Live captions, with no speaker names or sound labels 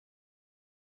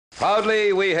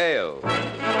Proudly we hail.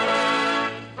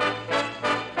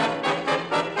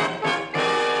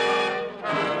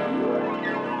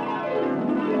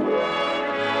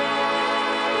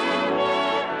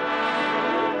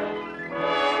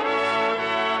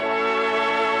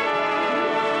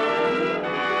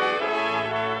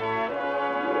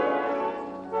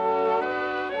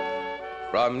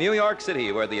 From New York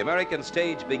City, where the American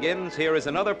stage begins, here is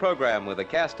another program with a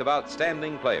cast of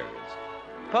outstanding players.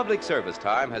 Public service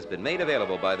time has been made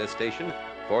available by this station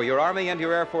for your Army and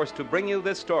your Air Force to bring you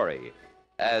this story,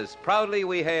 as proudly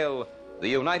we hail the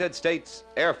United States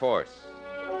Air Force.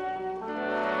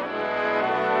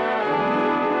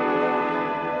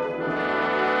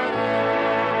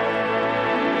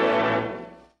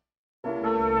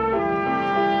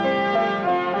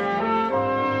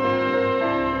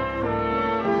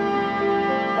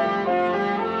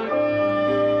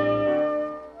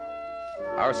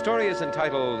 Our story is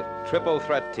entitled Triple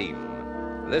Threat Team.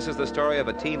 This is the story of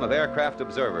a team of aircraft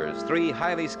observers, 3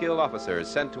 highly skilled officers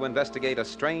sent to investigate a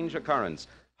strange occurrence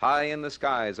high in the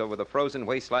skies over the frozen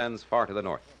wastelands far to the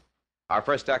north. Our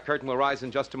first act curtain will rise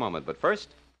in just a moment, but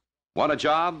first, want a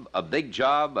job, a big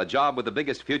job, a job with the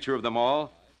biggest future of them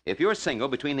all? If you're single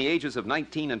between the ages of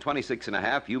 19 and 26 and a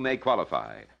half, you may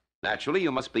qualify. Naturally,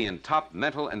 you must be in top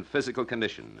mental and physical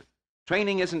condition.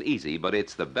 Training isn't easy, but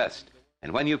it's the best.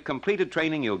 And when you've completed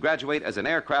training, you'll graduate as an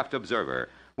aircraft observer,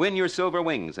 win your silver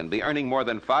wings, and be earning more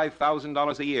than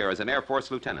 $5,000 a year as an Air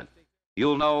Force lieutenant.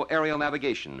 You'll know aerial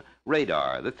navigation,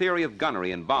 radar, the theory of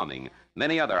gunnery and bombing,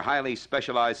 many other highly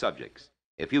specialized subjects.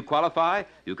 If you qualify,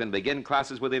 you can begin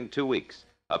classes within 2 weeks.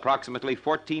 Approximately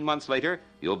 14 months later,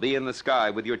 you'll be in the sky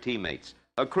with your teammates,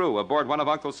 a crew aboard one of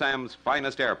Uncle Sam's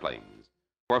finest airplanes.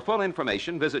 For full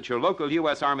information, visit your local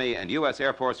U.S. Army and U.S.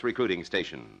 Air Force recruiting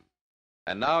station.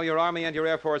 And now your Army and your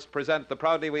Air Force present the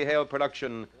proudly we hail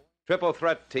production, Triple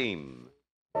Threat Team.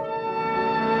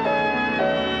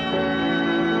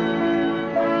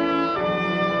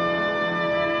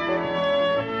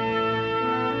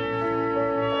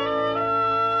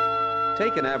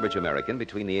 Take an average American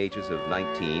between the ages of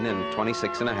 19 and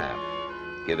 26 and a half.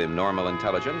 Give him normal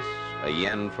intelligence, a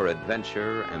yen for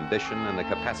adventure, ambition, and the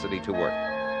capacity to work.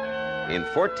 In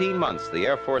 14 months, the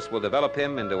Air Force will develop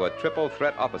him into a triple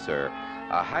threat officer,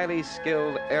 a highly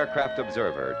skilled aircraft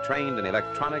observer trained in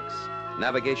electronics,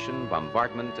 navigation,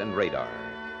 bombardment, and radar.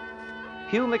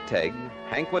 Hugh McTague,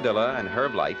 Hank Wadilla, and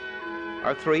Herb Light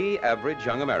are 3 average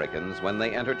young Americans when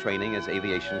they enter training as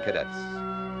aviation cadets.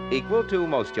 Equal to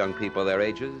most young people their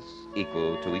ages,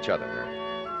 equal to each other.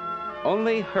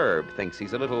 Only Herb thinks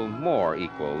he's a little more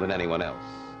equal than anyone else.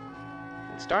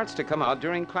 It starts to come out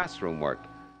during classroom work,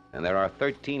 and there are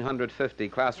 1,350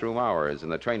 classroom hours in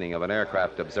the training of an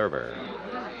aircraft observer.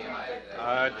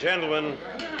 Gentlemen,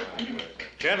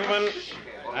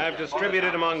 I've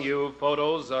distributed among you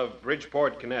photos of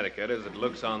Bridgeport, Connecticut as it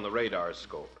looks on the radar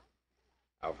scope.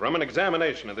 Now, from an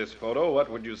examination of this photo, what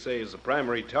would you say is the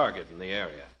primary target in the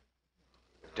area?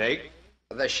 Take?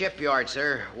 The shipyard,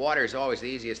 sir. Water's always the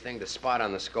easiest thing to spot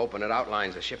on the scope, and it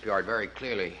outlines the shipyard very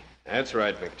clearly. That's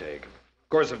right, McTague. Of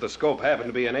course, if the scope happened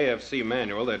to be an AFC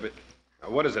manual, that'd be...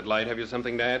 what is it, Light? Have you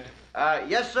something to add?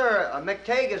 Yes, sir.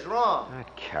 McTague is wrong.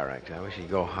 That character. I wish he'd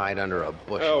go hide under a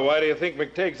bush. Oh, why do you think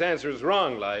McTague's answer is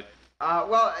wrong, Light?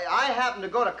 Well, I happen to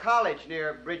go to college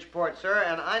near Bridgeport, sir,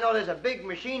 and I know there's a big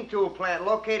machine tool plant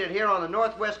located here on the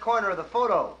northwest corner of the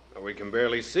photo. We can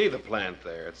barely see the plant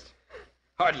there. It's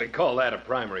hardly call that a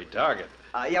primary target.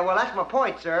 Yeah, well, that's my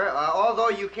point, sir. Although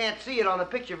you can't see it on the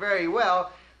picture very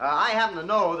well, I happen to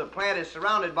know the plant is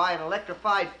surrounded by an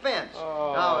electrified fence.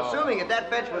 Oh. Now, assuming that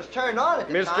fence was turned on at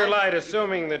the time... Mr. Light,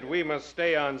 assuming that we must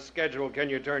stay on schedule, can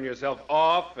you turn yourself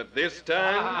off at this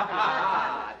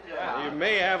time? You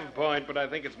may have a point, but I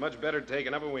think it's much better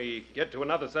taken up when we get to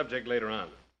another subject later on.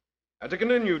 Now, to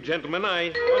continue, gentlemen,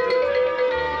 I want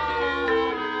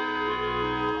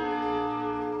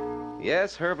to...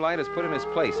 Yes, Herb Light is put in his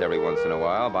place every once in a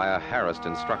while by a harassed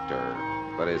instructor,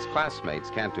 but his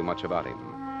classmates can't do much about him.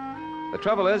 The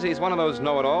trouble is, he's one of those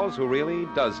know-it-alls who really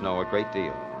does know a great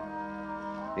deal.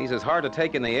 He's as hard to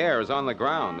take in the air as on the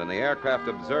ground, and the aircraft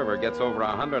observer gets over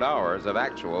 100 hours of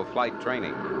actual flight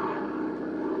training.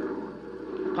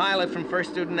 Pilot from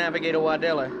First Student Navigator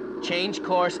Wadilla. Change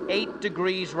course 8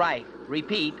 degrees right.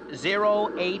 Repeat,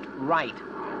 08 right.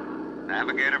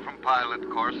 Navigator from pilot,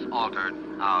 course altered.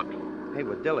 Out. Hey,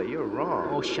 Wadilla, you're wrong.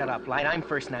 Oh, shut up, Light. I'm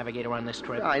first navigator on this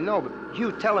trip. Yeah, I know, but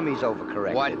Hugh, tell him he's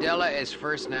overcorrected. Wadilla is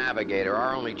first navigator.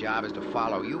 Our only job is to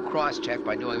follow. You cross-check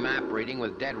by doing map reading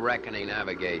with dead reckoning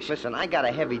navigation. Listen, I got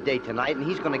a heavy day tonight, and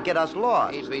he's going to get us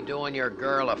lost. He'd be doing your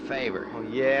girl a favor. Oh,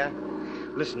 yeah?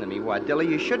 Listen to me, Wadilla.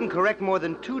 You shouldn't correct more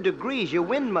than 2 degrees. Your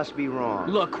wind must be wrong.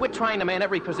 Look, quit trying to man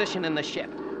every position in the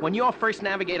ship. When you're first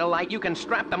navigator light, you can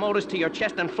strap the motors to your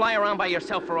chest and fly around by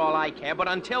yourself for all I care. But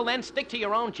until then, stick to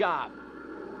your own job.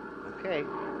 Okay.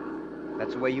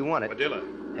 That's the way you want it. Padilla,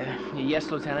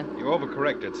 Yes, Lieutenant? you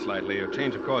overcorrected slightly. Your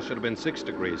change of course should have been 6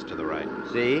 degrees to the right.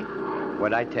 See?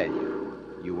 What'd I tell you?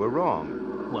 You were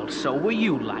wrong. Well, so were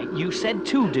you, Light. You said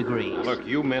 2 degrees. Look,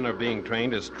 you men are being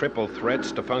trained as triple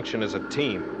threats to function as a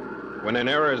team. When an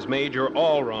error is made, you're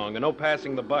all wrong, and no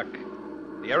passing the buck.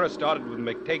 The error started with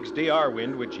McTague's DR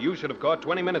wind, which you should have caught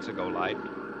 20 minutes ago, Light.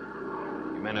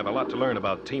 You men have a lot to learn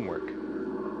about teamwork.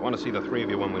 I want to see the 3 of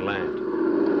you when we land.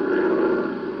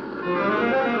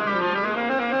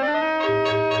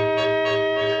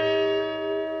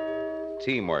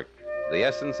 Teamwork, the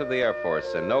essence of the Air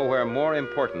Force, and nowhere more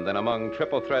important than among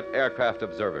triple threat aircraft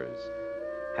observers.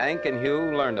 Hank and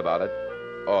Hugh learned about it,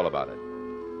 all about it.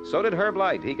 So did Herb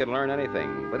Light. He could learn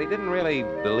anything, but he didn't really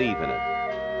believe in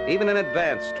it. Even in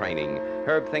advanced training,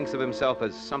 Herb thinks of himself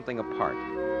as something apart.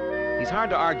 He's hard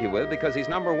to argue with because he's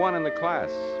number 1 in the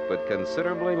class, but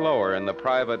considerably lower in the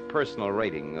private personal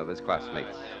rating of his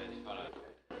classmates.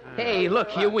 Hey, look,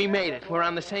 Hugh, we made it. We're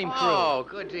on the same crew. Oh,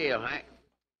 good deal, Hank.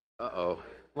 Uh-oh.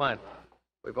 What?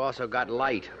 We've also got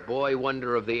Light, boy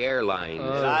wonder of the airlines.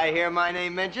 Did I hear my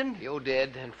name mentioned? You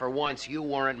did, and for once you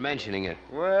weren't mentioning it.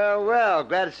 Well, well,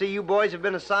 glad to see you boys have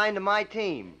been assigned to my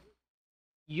team.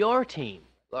 Your team.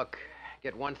 Look,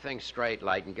 get one thing straight,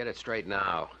 Light, and get it straight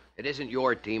now. It isn't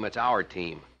your team, it's our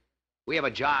team. We have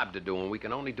a job to do, and we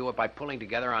can only do it by pulling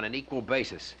together on an equal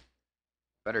basis.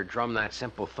 Better drum that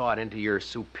simple thought into your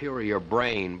superior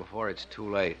brain before it's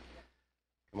too late.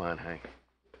 Come on, Hank.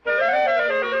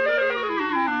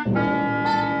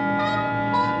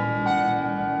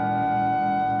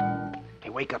 Hey,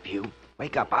 wake up, Hugh.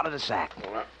 Wake up, out of the sack.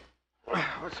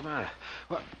 What's the matter?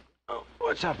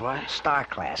 What's up, Light? Star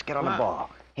class, get on the ball.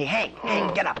 Hey,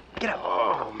 Hank, get up, get up.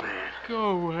 Oh, man.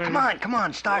 Go away. Come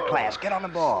on, Star class, get on the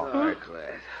ball. Star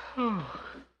class.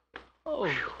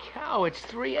 Holy cow, it's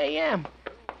 3 a.m.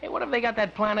 Hey, what have they got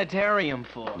that planetarium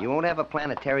for? You won't have a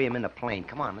planetarium in the plane.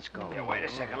 Come on, let's go. Yeah, wait a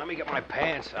second. Let me get my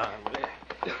pants on.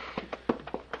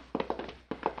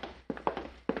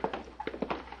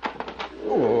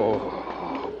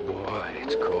 Oh, boy,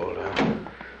 it's cold,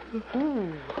 huh?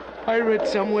 I read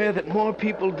somewhere that more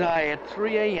people die at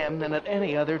 3 a.m. than at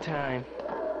any other time.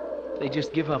 They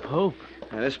just give up hope.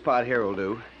 Now, this part here will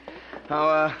do.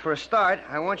 Now, for a start,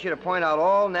 I want you to point out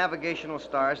all navigational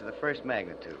stars of the first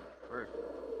magnitude.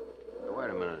 Wait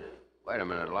a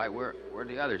minute, Light. Where are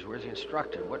the others? Where's the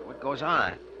instructor? What goes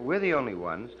on? We're the only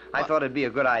ones. I thought it'd be a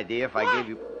good idea if I gave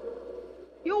you...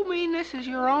 You mean this is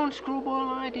your own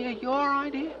screwball idea? Your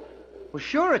idea? Well,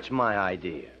 sure, it's my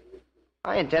idea.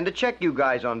 I intend to check you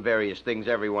guys on various things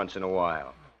every once in a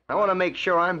while. I want to make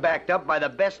sure I'm backed up by the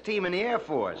best team in the Air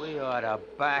Force. We ought to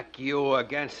back you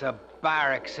against the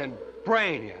barracks and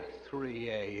brain you. 3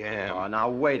 a.m. Oh, now,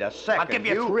 wait a second. I'll give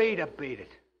you 3 to beat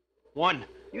it. 1.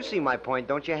 You see my point,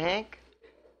 don't you, Hank?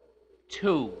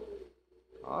 2.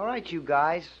 All right, you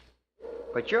guys.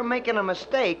 But you're making a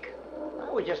mistake. I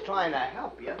was just trying to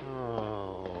help you.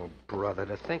 Oh, brother,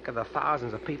 to think of the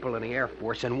thousands of people in the Air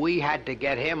Force, and we had to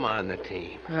get him on the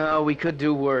team. Oh, we could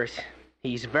do worse.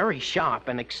 He's very sharp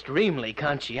and extremely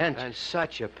conscientious. And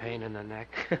such a pain in the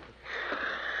neck.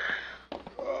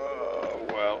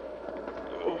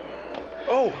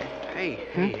 Oh,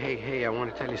 hey, I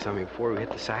want to tell you something before we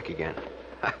hit the sack again.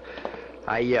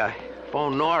 I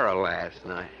phoned Nora last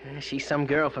night. She's some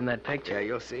girl from that picture. Yeah,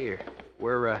 you'll see her.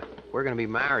 We're going to be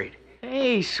married.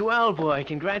 Hey, swell boy,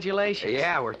 congratulations.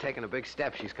 Yeah, we're taking a big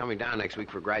step. She's coming down next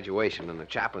week for graduation, and the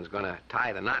chaplain's going to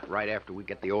tie the knot right after we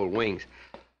get the old wings.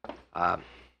 I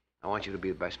want you to be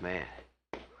the best man.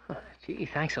 Gee,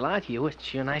 thanks a lot, Hugh. It's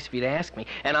sure nice of you to ask me.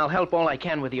 And I'll help all I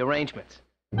can with the arrangements.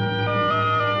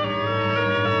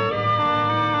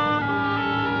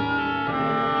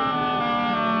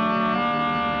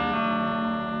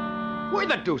 Where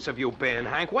the deuce have you been,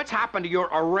 Hank? What's happened to your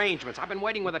arrangements? I've been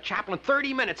waiting with the chaplain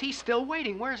 30 minutes. He's still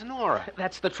waiting. Where's Nora?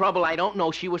 That's the trouble. I don't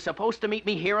know. She was supposed to meet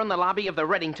me here in the lobby of the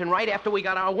Reddington right after we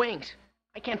got our wings.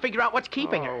 I can't figure out what's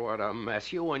keeping her. Oh, what a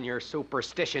mess. You and your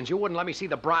superstitions. You wouldn't let me see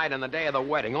the bride on the day of the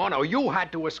wedding. Oh, no, you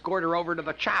had to escort her over to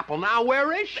the chapel. Now,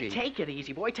 where is she? Take it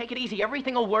easy, boy. Take it easy.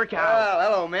 Everything will work out.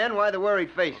 Well, hello, man. Why the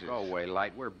worried faces? Go away,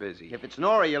 Light. We're busy. If it's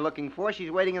Nora you're looking for, she's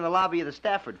waiting in the lobby of the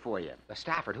Stafford for you. The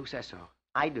Stafford? Who says so?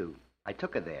 I do. I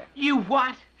took her there. You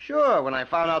what? Sure, when I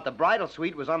found out the bridal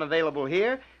suite was unavailable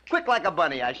here, quick like a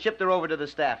bunny, I shipped her over to the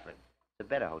Stafford. It's a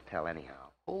better hotel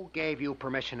anyhow. Who gave you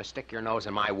permission to stick your nose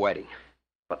in my wedding?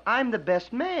 But I'm the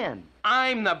best man.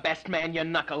 I'm the best man, you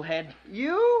knucklehead.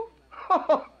 You?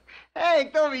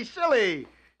 Hank, don't be silly.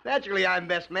 Naturally, I'm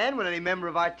best man when any member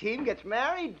of our team gets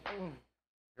married.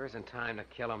 There isn't time to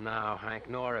kill him now, Hank.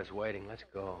 Nora's waiting. Let's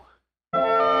go. Oh,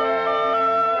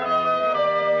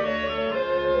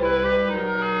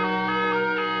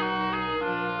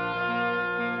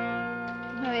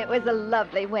 it was a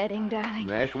lovely wedding, darling.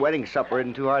 This wedding supper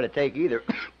isn't too hard to take either.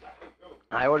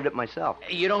 I ordered it myself.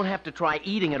 You don't have to try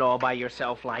eating it all by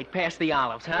yourself, Light. Pass the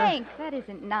olives, huh? Hank, that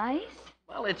isn't nice.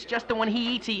 Well, it's just that when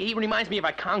he eats, he reminds me of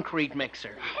a concrete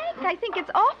mixer. Hank, I think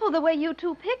it's awful the way you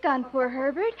two pick on poor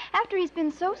Herbert after he's been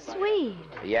so sweet.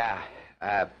 Yeah.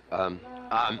 I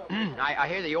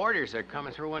hear the orders are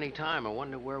coming through any time. I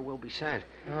wonder where we'll be sent.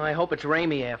 Oh, I hope it's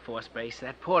Ramey Air Force Base.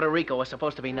 That Puerto Rico was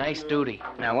supposed to be nice duty.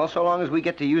 Now, well, so long as we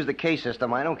get to use the K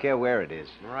system, I don't care where it is.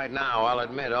 Right now, I'll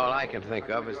admit, all I can think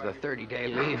of is the 30-day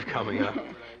leave coming up.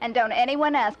 And don't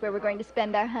anyone ask where we're going to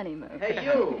spend our honeymoon. Hey,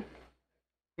 you!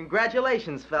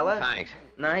 Congratulations, fella. Thanks.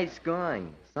 Nice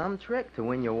going. Some trick to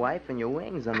win your wife and your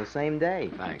wings on the same day.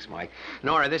 Thanks, Mike.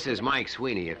 Nora, this is Mike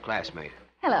Sweeney, a classmate.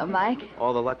 Hello, Mike.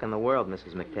 All the luck in the world,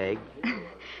 Mrs. McTague.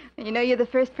 You know, you're the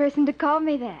first person to call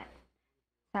me that.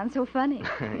 Sounds so funny.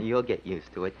 You'll get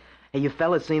used to it. Hey, you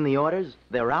fellas seen the orders?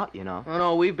 They're out, you know. Oh,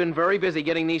 no, we've been very busy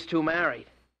getting these two married.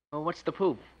 Well, what's the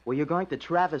poop? Well, you're going to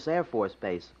Travis Air Force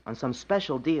Base on some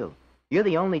special deal. You're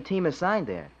the only team assigned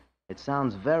there. It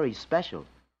sounds very special.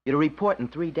 You're to report in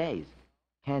 3 days.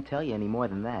 Can't tell you any more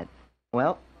than that.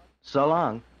 Well, so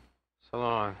long. So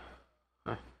long.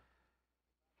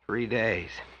 3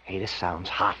 days. Hey, this sounds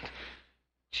hot.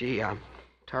 Gee, I'm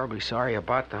terribly sorry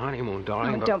about the honeymoon,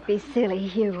 darling. Oh, but... don't be silly,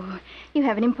 Hugh. You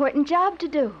have an important job to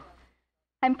do.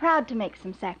 I'm proud to make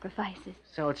some sacrifices.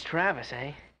 So it's Travis,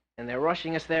 eh? And they're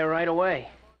rushing us there right away.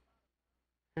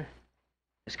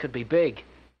 This could be big.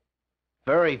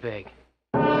 Very big.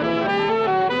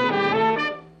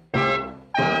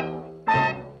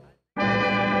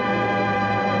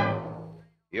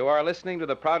 You are listening to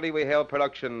the Proudly We Hail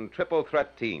production Triple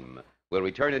Threat Team. We'll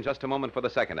return in just a moment for the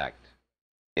second act.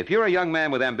 If you're a young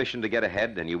man with ambition to get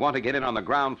ahead and you want to get in on the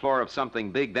ground floor of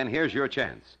something big, then here's your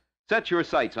chance. Set your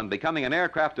sights on becoming an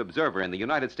aircraft observer in the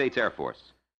United States Air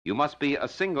Force. You must be a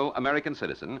single American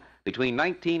citizen, between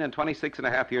 19 and 26 and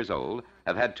a half years old,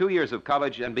 have had 2 years of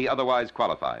college and be otherwise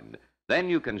qualified. Then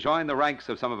you can join the ranks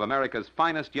of some of America's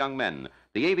finest young men,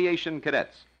 the aviation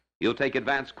cadets. You'll take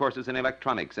advanced courses in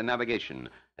electronics and navigation.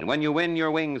 And when you win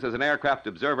your wings as an aircraft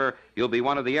observer, you'll be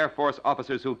one of the Air Force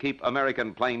officers who keep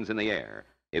American planes in the air.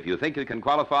 If you think you can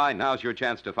qualify, now's your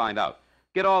chance to find out.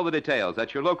 Get all the details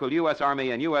at your local U.S.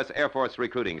 Army and U.S. Air Force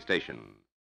recruiting station.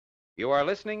 You are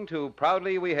listening to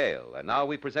Proudly We Hail, and now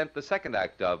we present the second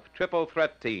act of Triple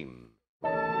Threat Team.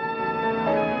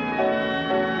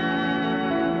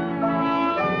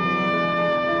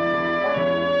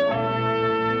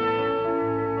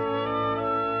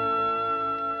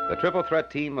 The Triple Threat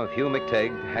Team of Hugh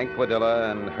McTague, Hank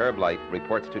Wadilla, and Herb Light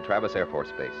reports to Travis Air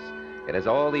Force Base. It has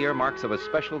all the earmarks of a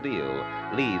special deal,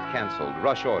 leave canceled,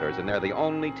 rush orders, and they're the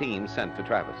only team sent to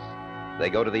Travis. They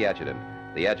go to the adjutant.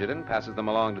 The adjutant passes them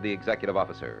along to the executive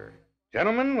officer.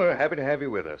 Gentlemen, we're happy to have you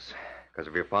with us. Because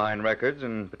of your fine records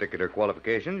and particular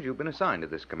qualifications, you've been assigned to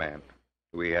this command.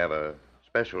 We have a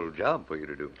special job for you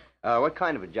to do. What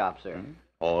kind of a job, sir?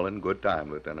 All in good time,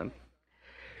 Lieutenant.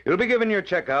 You'll be given your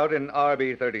checkout in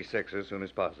RB-36 as soon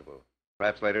as possible.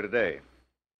 Perhaps later today.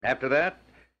 After that,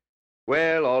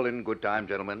 well, all in good time,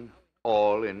 gentlemen.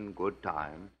 All in good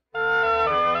time.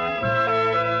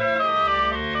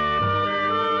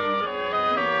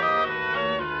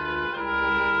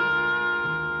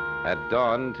 At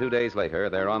dawn, 2 days later,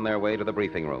 they're on their way to the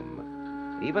briefing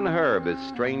room. Even Herb is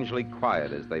strangely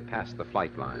quiet as they pass the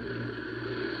flight line.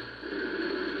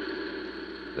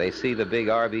 They see the big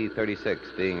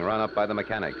RB-36 being run up by the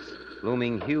mechanics,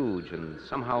 looming huge and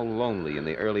somehow lonely in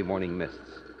the early morning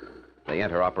mists. They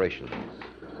enter operations.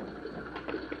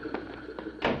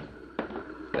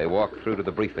 They walk through to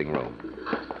the briefing room.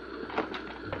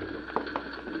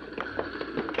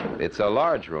 It's a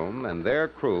large room, and their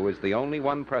crew is the only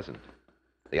one present.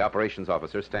 The operations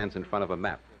officer stands in front of a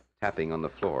map, tapping on the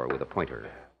floor with a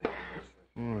pointer.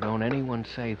 Oh, don't anyone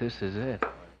say this is it.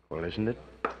 Well, isn't it?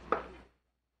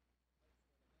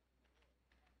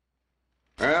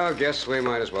 Well, guess we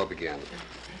might as well begin.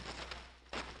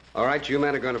 All right, you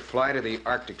men are going to fly to the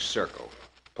Arctic Circle,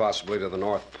 possibly to the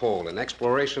North Pole, in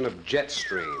exploration of jet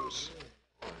streams.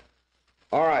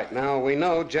 All right, now, we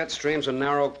know jet streams are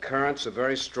narrow currents of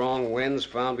very strong winds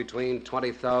found between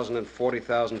 20,000 and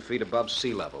 40,000 feet above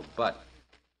sea level, but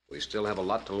we still have a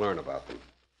lot to learn about them.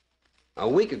 A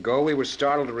week ago, we were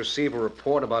startled to receive a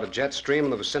report about a jet stream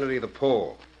in the vicinity of the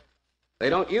pole. They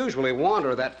don't usually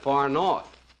wander that far north,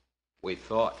 we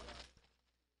thought.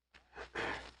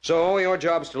 So your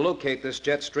job is to locate this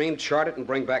jet stream, chart it, and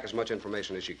bring back as much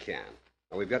information as you can.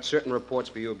 Now, we've got certain reports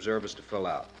for you observers to fill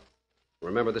out.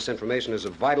 Remember, this information is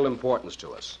of vital importance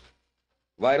to us.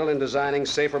 Vital in designing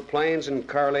safer planes and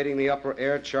correlating the upper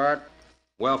air chart,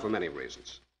 well, for many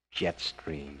reasons. Jet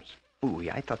streams. Ooh,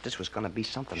 I thought this was going to be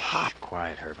something hot.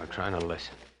 Quiet, Herb. I'm trying to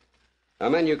listen. Now,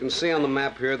 men, you can see on the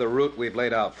map here the route we've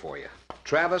laid out for you.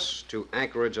 Travis to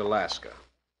Anchorage, Alaska.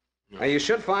 Now, you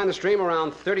should find the stream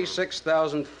around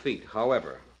 36,000 feet.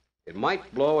 However, it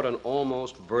might blow at an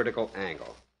almost vertical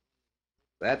angle.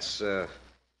 That's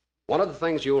one of the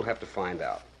things you'll have to find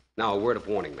out. Now, a word of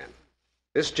warning, men.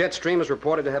 This jet stream is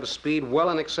reported to have a speed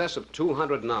well in excess of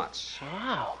 200 knots.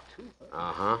 Wow.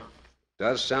 Uh-huh.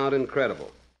 Does sound incredible.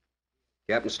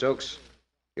 Captain Stokes,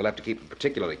 you'll have to keep a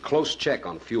particularly close check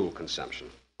on fuel consumption.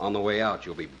 On the way out,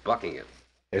 you'll be bucking it.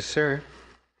 Yes, sir.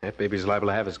 That baby's liable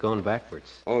to have us going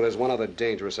backwards. Oh, there's one other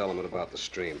dangerous element about the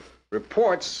stream.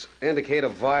 Reports indicate a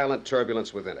violent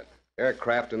turbulence within it.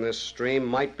 Aircraft in this stream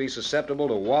might be susceptible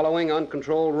to wallowing,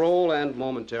 uncontrolled roll, and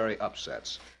momentary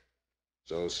upsets.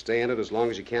 So stay in it as long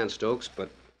as you can, Stokes, but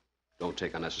don't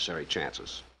take unnecessary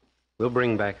chances. We'll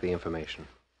bring back the information.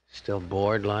 Still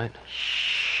bored, Light?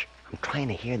 Shh. I'm trying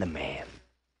to hear the man.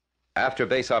 After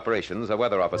base operations, a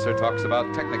weather officer talks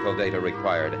about technical data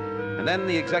required, and then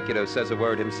the executive says a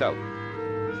word himself.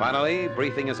 Finally,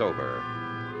 briefing is over.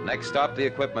 Next stop, the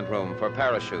equipment room for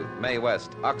parachute, Mae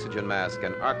West, oxygen mask,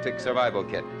 and Arctic survival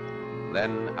kit.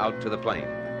 Then out to the plane.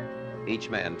 Each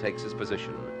man takes his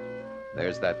position.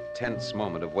 There's that tense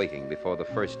moment of waiting before the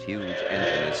first huge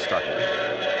engine is started.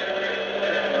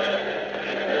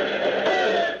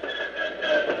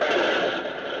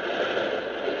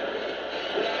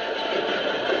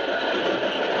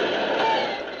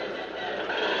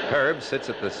 Herb sits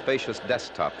at the spacious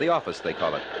desktop, the office they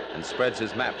call it, and spreads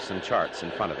his maps and charts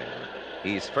in front of him.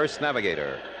 He's first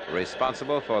navigator,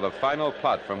 responsible for the final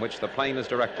plot from which the plane is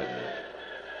directed.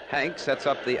 Hank sets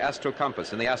up the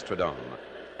astrocompass in the Astrodome.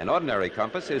 An ordinary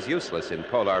compass is useless in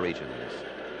polar regions.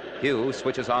 Hugh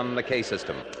switches on the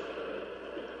K-system.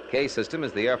 K-system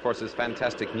is the Air Force's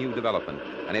fantastic new development,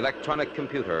 an electronic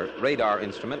computer, radar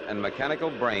instrument, and mechanical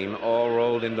brain all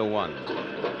rolled into one.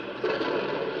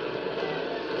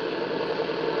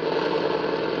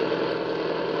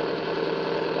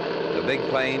 The big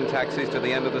plane taxis to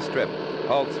the end of the strip,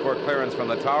 halts for clearance from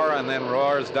the tower, and then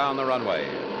roars down the runway.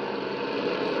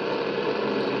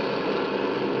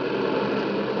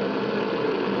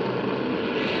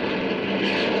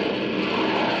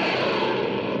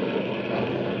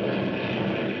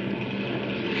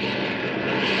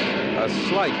 A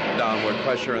slight downward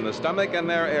pressure in the stomach, and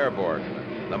they're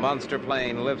airborne. The monster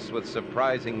plane lifts with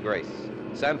surprising grace.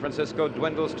 San Francisco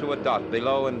dwindles to a dot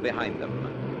below and behind them.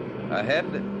 Ahead,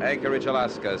 Anchorage,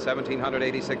 Alaska,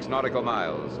 1,786 nautical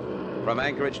miles. From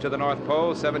Anchorage to the North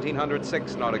Pole,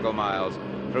 1,706 nautical miles,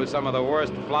 through some of the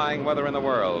worst flying weather in the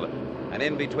world. And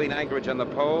in between Anchorage and the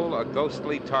pole, a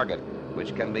ghostly target,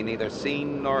 which can be neither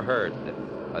seen nor heard.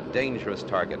 A dangerous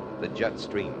target, the jet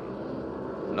stream.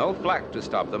 No flak to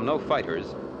stop them, no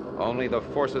fighters, only the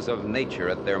forces of nature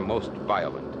at their most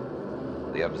violent.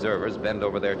 The observers bend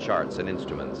over their charts and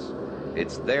instruments.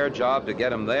 It's their job to get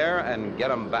them there and get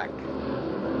them back.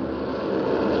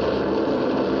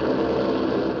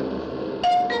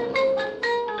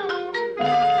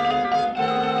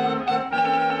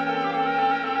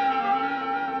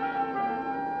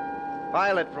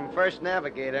 Pilot from First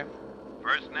Navigator.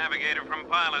 First navigator from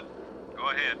pilot. Go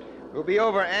ahead. We'll be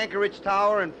over Anchorage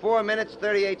Tower in 4 minutes,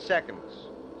 38 seconds.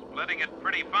 Splitting it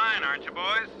pretty fine, aren't you,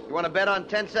 boys? You want to bet on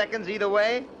 10 seconds either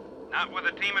way? Not with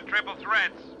a team of triple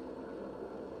threats.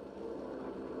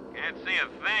 Can't see a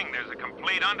thing. There's a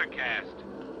complete undercast.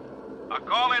 I'll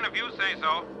call in if you say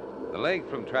so. The leg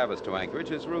from Travis to Anchorage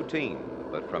is routine,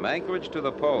 but from Anchorage to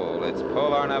the pole, it's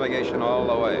polar navigation all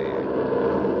the way.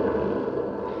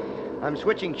 I'm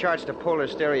switching charts to polar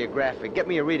stereographic. Get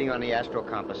me a reading on the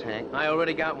astrocompass, Hank. I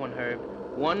already got one, Herb.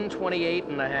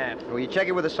 128.5. Will you check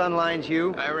it with the sun lines,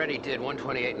 Hugh? I already did.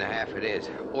 128.5 it is.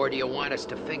 Or do you want us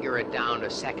to figure it down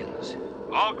to seconds?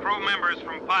 All crew members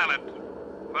from pilot,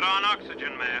 put on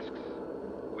oxygen masks.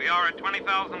 We are at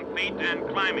 20,000 feet and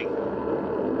climbing.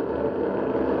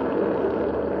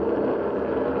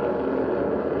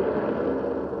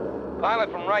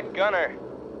 Pilot from right gunner.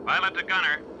 Pilot to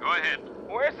gunner, go ahead.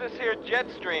 Where's this here jet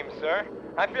stream, sir?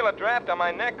 I feel a draft on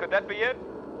my neck. Could that be it?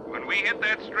 When we hit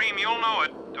that stream, you'll know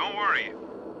it. Don't worry.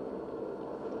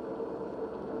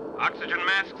 Oxygen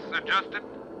masks adjusted.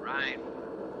 Right.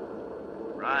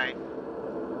 Right.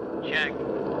 Check.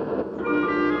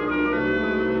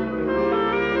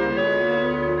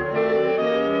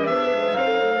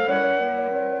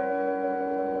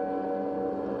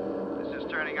 This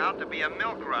is turning out to be a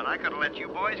milk run. I could have let you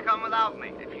boys come without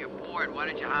me. If you're bored, why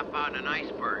don't you hop out in an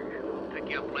iceberg? We'll pick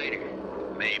you up later.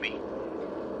 Maybe.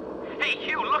 Hey,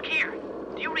 Hugh, look here.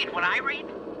 Do you read what I read?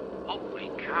 Holy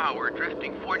cow, we're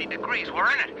drifting 40 degrees.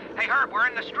 We're in it. Hey, Herb, we're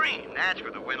in the stream. Natch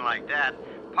with a wind like that.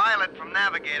 Pilot from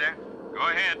Navigator. Go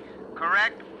ahead.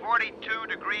 Correct 42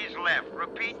 degrees left.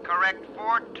 Repeat, correct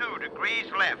 42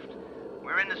 degrees left.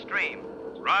 We're in the stream.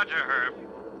 Roger, Herb.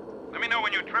 Let me know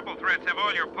when you triple threats have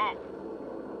all your poop.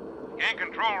 Can't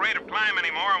control rate of climb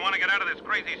anymore. I want to get out of this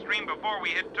crazy stream before we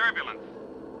hit turbulence.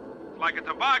 It's like a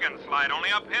toboggan slide,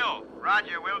 only uphill.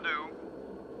 Roger, will do.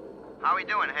 How we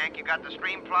doing, Hank? You got the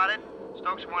stream plotted?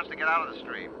 Stokes wants to get out of the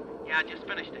stream. Yeah, I just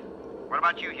finished it. What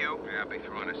about you, Hugh? Yeah, I'll be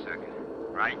through in a second.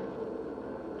 Right.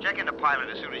 Check into pilot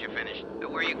as soon as you're finished.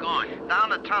 Where are you going? Down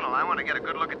the tunnel. I want to get a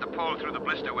good look at the pole through the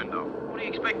blister window. What do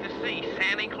you expect to see?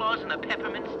 Santa Claus and a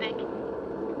peppermint stick?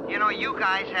 You know, you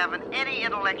guys haven't any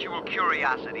intellectual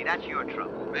curiosity. That's your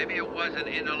trouble. Maybe it wasn't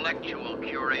intellectual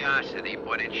curiosity,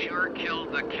 but it sure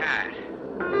killed the cat.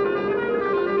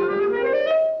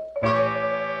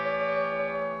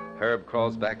 Herb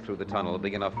crawls back through the tunnel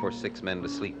big enough for 6 men to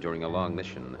sleep during a long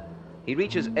mission. He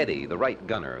reaches Eddie, the right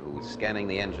gunner, who's scanning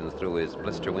the engines through his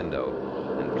blister window,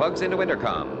 and plugs into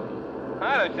intercom.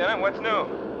 Hi, Lieutenant. What's new?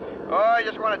 Oh, I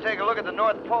just want to take a look at the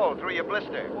North Pole through your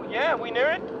blister. Well, yeah, we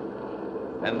near it?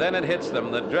 And then it hits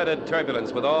them, the dreaded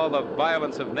turbulence, with all the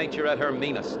violence of nature at her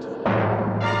meanest.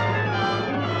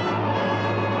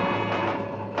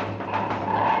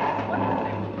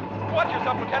 Watch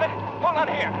yourself, Lieutenant. Hold on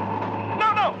here.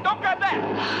 No, don't grab that.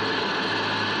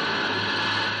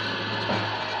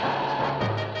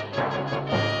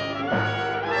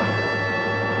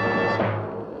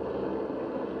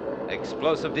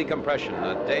 Explosive decompression,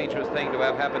 a dangerous thing to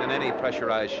have happen in any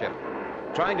pressurized ship.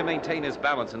 Trying to maintain his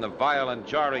balance in the violent,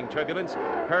 jarring turbulence,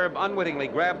 Herb unwittingly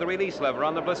grabbed the release lever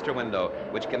on the blister window,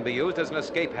 which can be used as an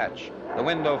escape hatch. The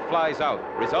window flies out.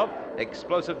 Result,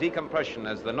 explosive decompression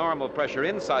as the normal pressure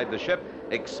inside the ship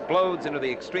explodes into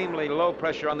the extremely low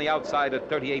pressure on the outside at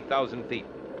 38,000 feet.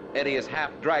 Eddie is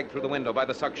half dragged through the window by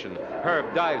the suction.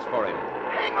 Herb dives for him.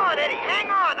 Hang on, Eddie, hang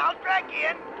on. I'll drag you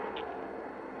in.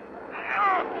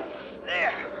 Oh,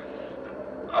 there.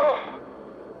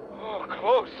 Oh,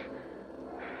 close.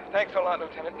 Thanks a lot,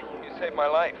 Lieutenant. You saved my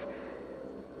life.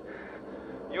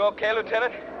 You okay,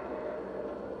 Lieutenant?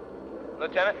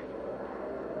 Lieutenant?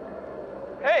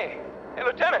 Hey,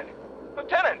 Lieutenant!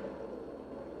 Lieutenant!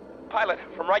 Pilot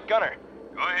from right gunner.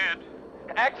 Go ahead.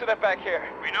 Accident back here.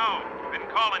 We know. Been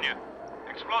calling you.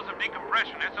 Explosive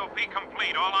decompression, SOP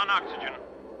complete, all on oxygen.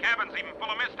 Cabin's even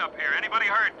full of mist up here. Anybody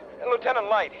hurt? Lieutenant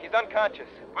Light, he's unconscious.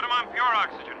 Put him on pure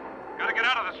oxygen. Gotta get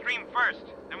out of the stream first.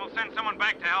 Then we'll send someone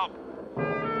back to help.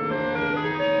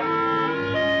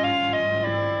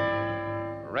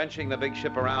 Wrenching the big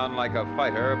ship around like a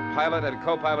fighter, pilot and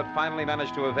co-pilot finally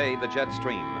manage to evade the jet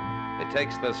stream. It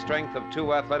takes the strength of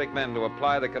 2 athletic men to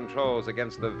apply the controls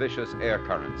against the vicious air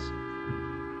currents.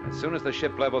 As soon as the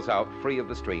ship levels out, free of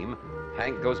the stream,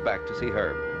 Hank goes back to see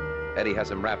Herb. Eddie has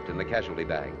him wrapped in the casualty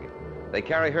bag. They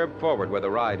carry Herb forward where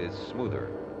the ride is smoother.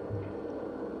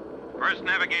 First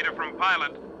navigator from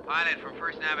pilot. Pilot from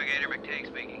First Navigator, McTagg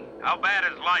speaking. How bad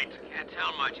is Light? Can't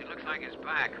tell much. It looks like his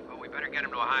back, but we better get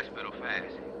him to a hospital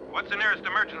fast. What's the nearest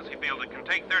emergency field that can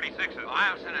take 36s?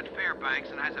 Ilson at Fairbanks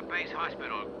and has a base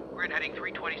hospital. Grid heading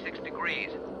 326 degrees.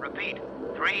 Repeat,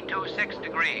 326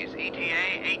 degrees.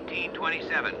 ETA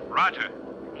 1827. Roger.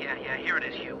 Yeah, here it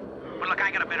is, Hugh. But look,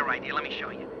 I got a better idea. Let me show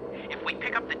you. If we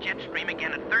pick up the jet stream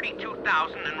again at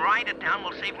 32,000 and ride it down,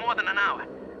 we'll save more than an hour.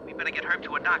 We better get Herb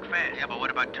to a dock fast. Yeah, but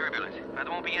what about turbulence? There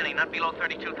won't be any, not below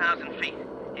 32,000 feet.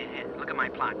 Here, look at my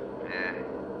plot. Yeah,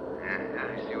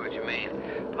 I see what you mean.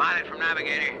 Pilot from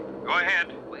Navigator. Go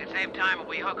ahead. We can save time if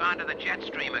we hook onto the jet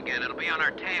stream again. It'll be on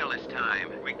our tail this time.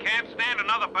 We can't stand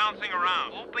another bouncing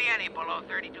around. Won't be any below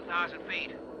 32,000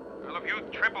 feet. Well, if you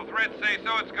triple threats say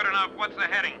so, it's good enough. What's the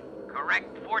heading?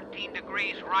 Correct 14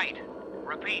 degrees right.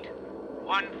 Repeat,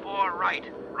 14 right.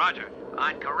 Roger.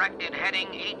 On corrected heading,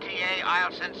 ETA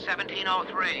Ilson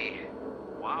 1703.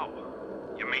 Wow.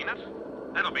 You mean it?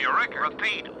 That'll be a record.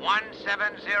 Repeat,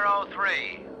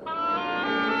 1703.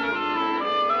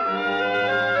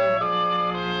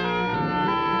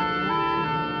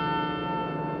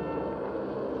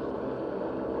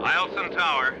 Ilson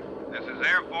Tower. This is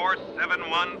Air Force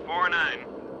 7149.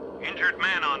 Injured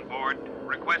man on board.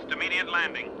 Request immediate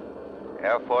landing.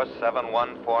 Air Force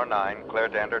 7149, clear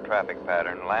to enter traffic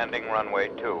pattern. Landing runway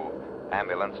 2.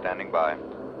 Ambulance standing by.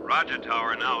 Roger,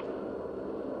 Tower, and out.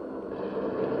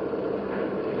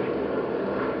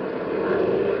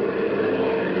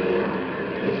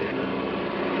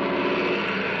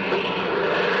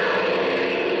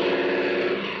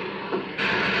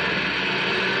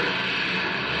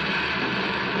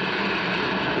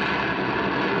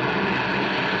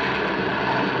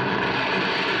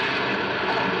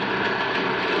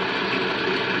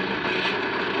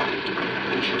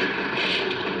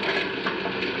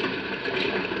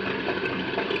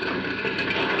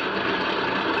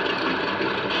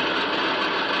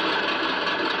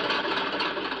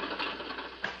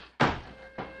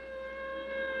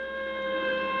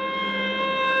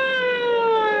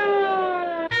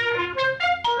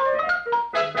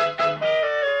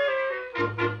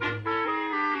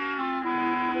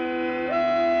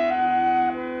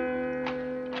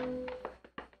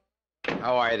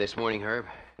 How are you this morning, Herb?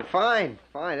 Fine.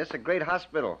 That's a great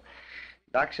hospital.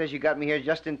 Doc says you got me here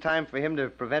just in time for him to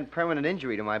prevent permanent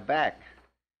injury to my back.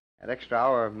 That extra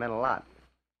hour meant a lot.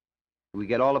 Did we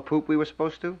get all the poop we were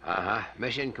supposed to? Uh-huh.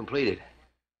 Mission completed.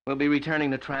 We'll be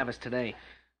returning to Travis today.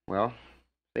 Well,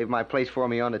 save my place for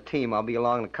me on the team. I'll be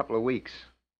along in a couple of weeks.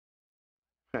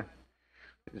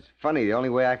 It's funny. The only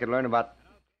way I could learn about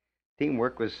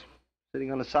teamwork was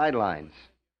sitting on the sidelines.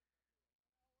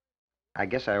 I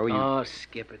guess I owe you... Oh,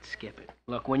 skip it.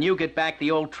 Look, when you get back,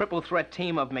 the old triple threat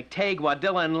team of McTague,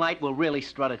 Wadilla, and Light will really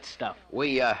strut its stuff.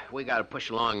 We gotta push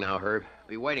along now, Herb.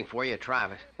 Be waiting for you at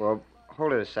Travis. Well,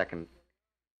 hold it a second.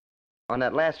 On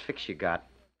that last fix you got,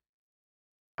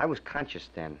 I was conscious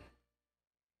then.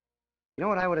 You know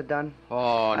what I would have done?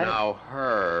 Oh, now,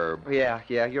 Herb. Yeah,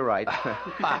 you're right.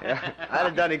 I'd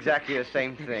have done exactly the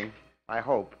same thing. I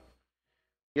hope.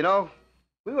 You know,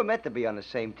 we were meant to be on the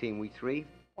same team, we three.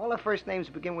 All our first names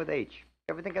begin with H.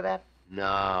 Ever think of that?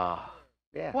 No.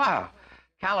 Yeah. Wow.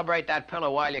 Calibrate that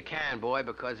pillow while you can, boy,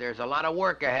 because there's a lot of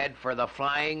work ahead for the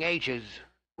Flying H's.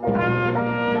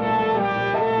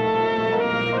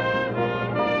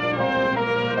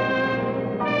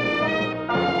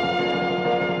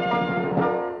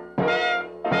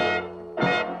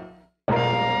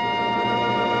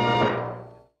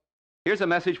 Here's a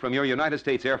message from your United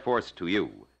States Air Force to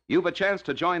you. You've a chance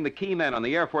to join the key men on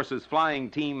the Air Force's flying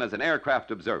team as an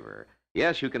aircraft observer.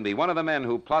 Yes, you can be one of the men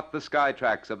who plot the sky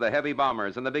tracks of the heavy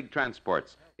bombers and the big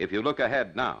transports if you look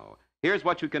ahead now. Here's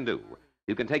what you can do.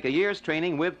 You can take a year's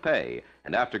training with pay,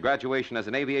 and after graduation as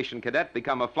an aviation cadet,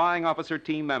 become a flying officer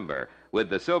team member with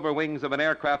the silver wings of an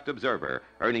aircraft observer,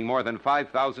 earning more than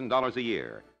 $5,000 a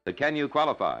year. But can you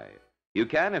qualify? You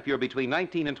can if you're between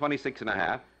 19 and 26 and a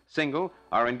half, single,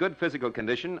 are in good physical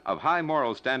condition, of high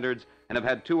moral standards, and have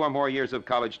had 2 or more years of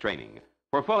college training.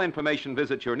 For full information,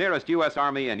 visit your nearest U.S.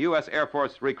 Army and U.S. Air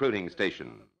Force recruiting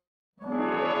station.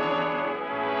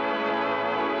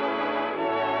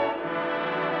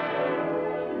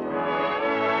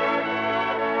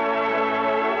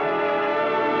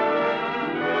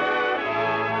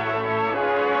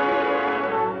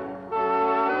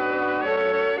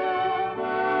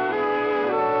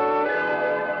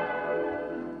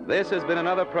 This has been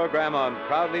another program on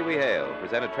Proudly We Hail,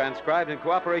 presented transcribed in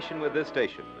cooperation with this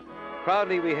station.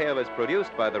 Proudly We Hail is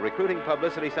produced by the Recruiting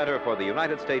Publicity Center for the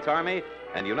United States Army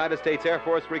and United States Air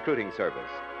Force Recruiting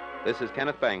Service. This is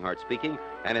Kenneth Banghart speaking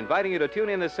and inviting you to tune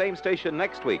in the same station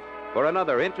next week for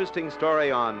another interesting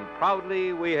story on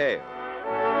Proudly We Hail.